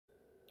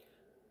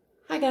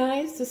Hi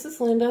guys, this is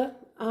Linda.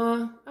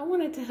 I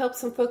wanted to help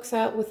some folks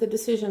out with a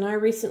decision I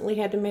recently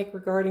had to make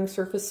regarding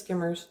surface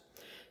skimmers.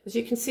 As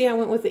you can see, I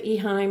went with the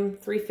Eheim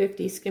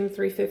 350, Skim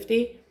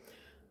 350.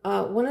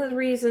 One of the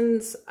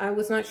reasons I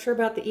was not sure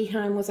about the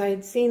Eheim was I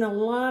had seen a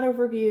lot of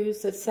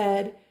reviews that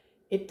said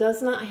it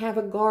does not have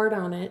a guard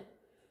on it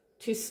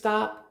to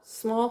stop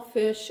small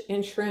fish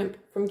and shrimp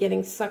from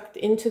getting sucked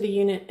into the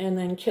unit and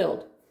then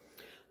killed.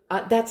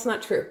 That's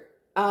not true.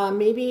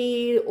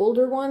 Maybe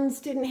older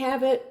ones didn't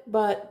have it,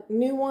 but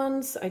new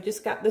ones, I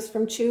just got this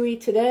from Chewy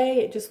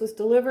today. It just was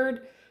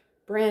delivered,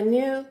 brand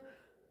new.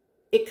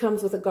 It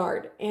comes with a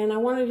guard. And I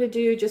wanted to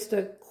do just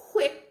a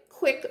quick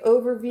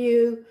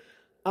overview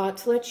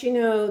to let you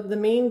know the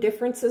main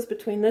differences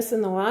between this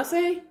and the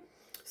Oase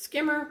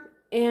skimmer,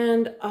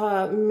 and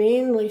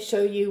mainly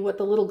show you what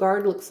the little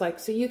guard looks like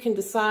so you can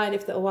decide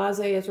if the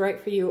Oase is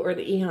right for you or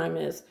the Eheim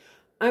is.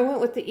 I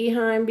went with the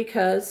Eheim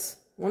because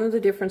one of the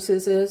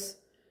differences is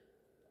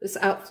this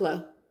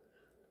outflow.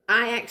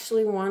 I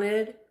actually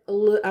wanted a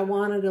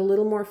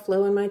little more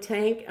flow in my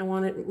tank. I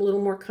wanted a little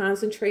more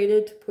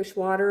concentrated to push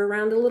water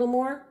around a little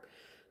more.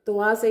 The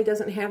Oase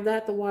doesn't have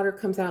that. The water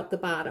comes out the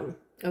bottom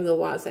of the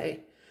Oase.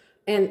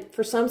 And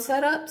for some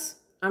setups,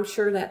 I'm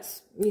sure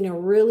that's,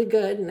 really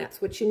good, and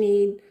that's what you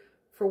need.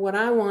 For what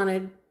I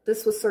wanted,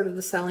 this was sort of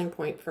the selling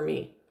point for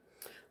me.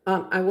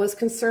 I was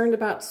concerned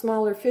about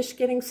smaller fish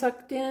getting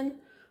sucked in.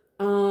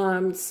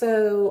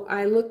 So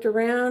I looked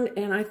around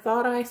and I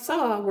thought I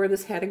saw where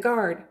this had a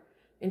guard,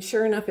 and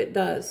sure enough it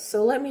does.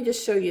 So let me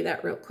just show you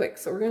that real quick.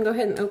 So we're going to go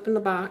ahead and open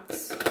the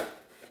box.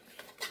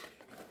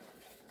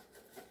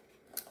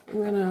 I'm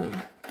going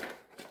to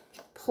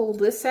pull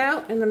this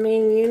out in the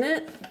main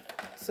unit.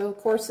 So of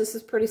course this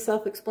is pretty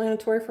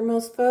self-explanatory for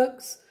most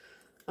folks.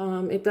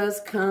 It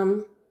does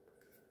come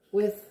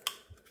with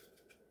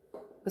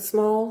the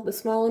small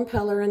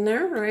impeller in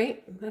there,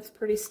 right? That's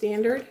pretty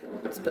standard.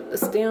 Let's put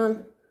this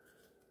down.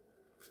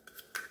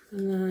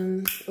 And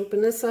then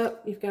open this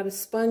up. You've got a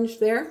sponge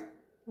there.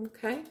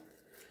 Okay.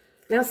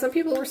 Now, some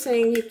people were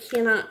saying you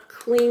cannot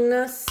clean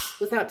this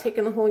without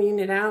taking the whole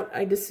unit out.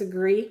 I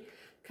disagree,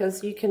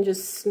 because you can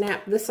just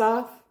snap this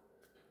off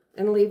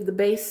and leave the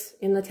base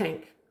in the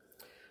tank.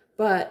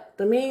 But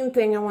the main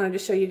thing I wanted to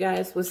show you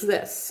guys was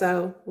this.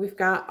 So we've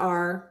got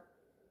our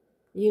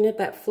unit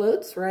that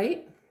floats,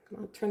 right?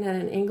 I'll turn that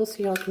at an angle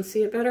so y'all can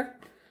see it better.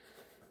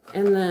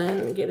 And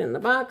then get in the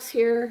box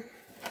here.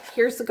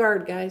 Here's the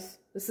guard, guys.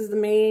 This is the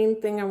main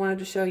thing I wanted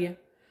to show you.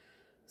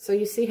 So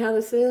you see how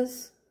this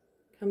is?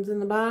 Comes in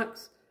the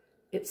box.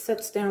 It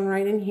sets down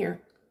right in here.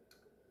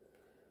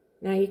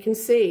 Now you can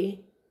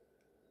see,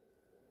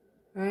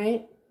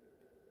 right,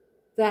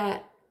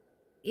 that,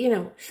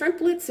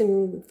 shrimplets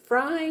and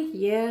fry,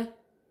 yeah,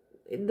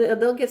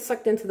 they'll get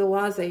sucked into the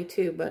Oase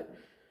too, but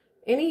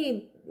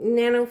any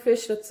nano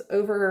fish that's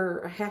over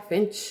a ½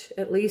 inch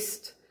at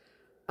least,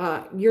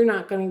 they're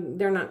not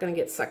gonna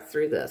get sucked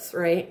through this,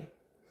 right?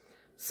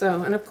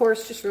 So, and of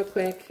course, just real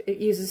quick, it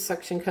uses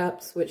suction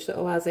cups, which the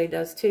Oase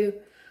does too.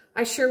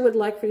 I sure would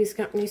like for these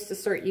companies to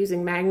start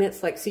using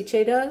magnets like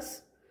Siche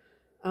does,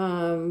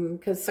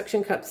 because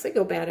suction cups, they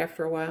go bad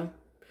after a while.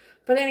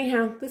 But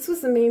anyhow, this was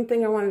the main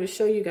thing I wanted to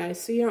show you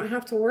guys, so you don't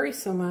have to worry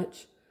so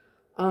much.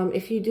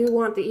 If you do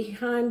want the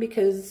Eheim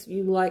because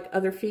you like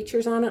other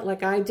features on it,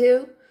 like I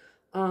do,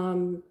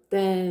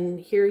 then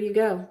here you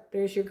go.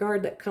 There's your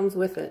guard that comes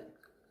with it.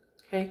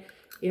 Okay.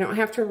 You don't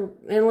have to,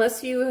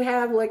 unless you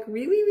have like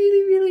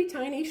really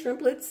tiny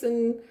shrimplets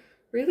and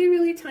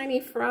really tiny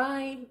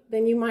fry,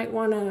 then you might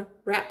want to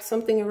wrap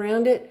something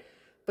around it.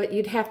 But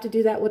you'd have to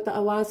do that with the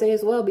Oase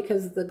as well,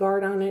 because the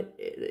guard on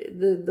it,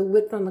 the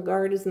width on the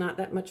guard is not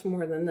that much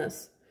more than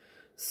this.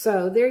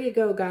 So there you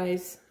go,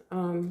 guys.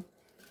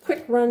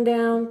 Quick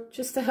rundown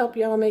just to help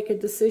y'all make a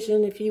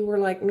decision if you were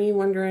like me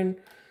wondering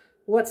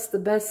what's the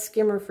best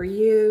skimmer for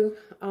you.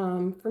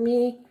 For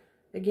me,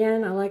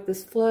 again, I like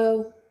this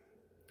flow.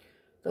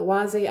 The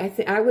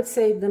Oase, I would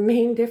say the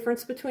main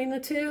difference between the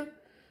two,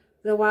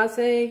 the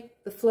Oase,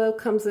 the flow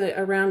comes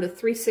around a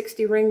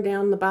 360 ring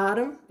down the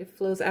bottom. It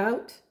flows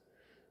out.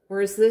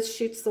 Whereas this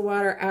shoots the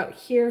water out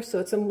here, so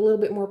it's a little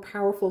bit more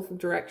powerful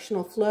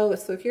directional flow.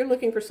 So if you're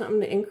looking for something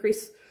to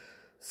increase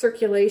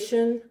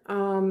circulation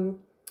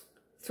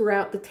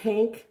throughout the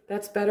tank,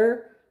 that's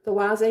better. The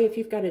Oase, if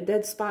you've got a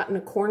dead spot in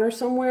a corner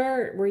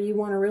somewhere where you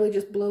want to really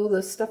just blow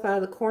the stuff out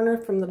of the corner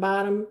from the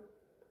bottom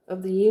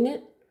of the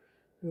unit,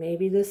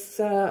 maybe this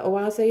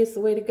Oase is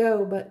the way to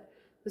go, but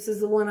this is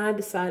the one I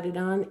decided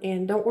on.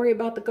 And don't worry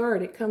about the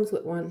guard, it comes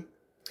with one.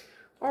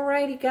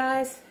 Alrighty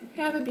guys,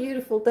 have a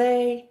beautiful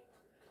day.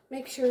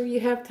 Make sure you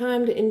have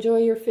time to enjoy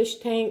your fish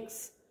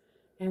tanks,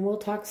 and we'll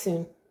talk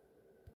soon.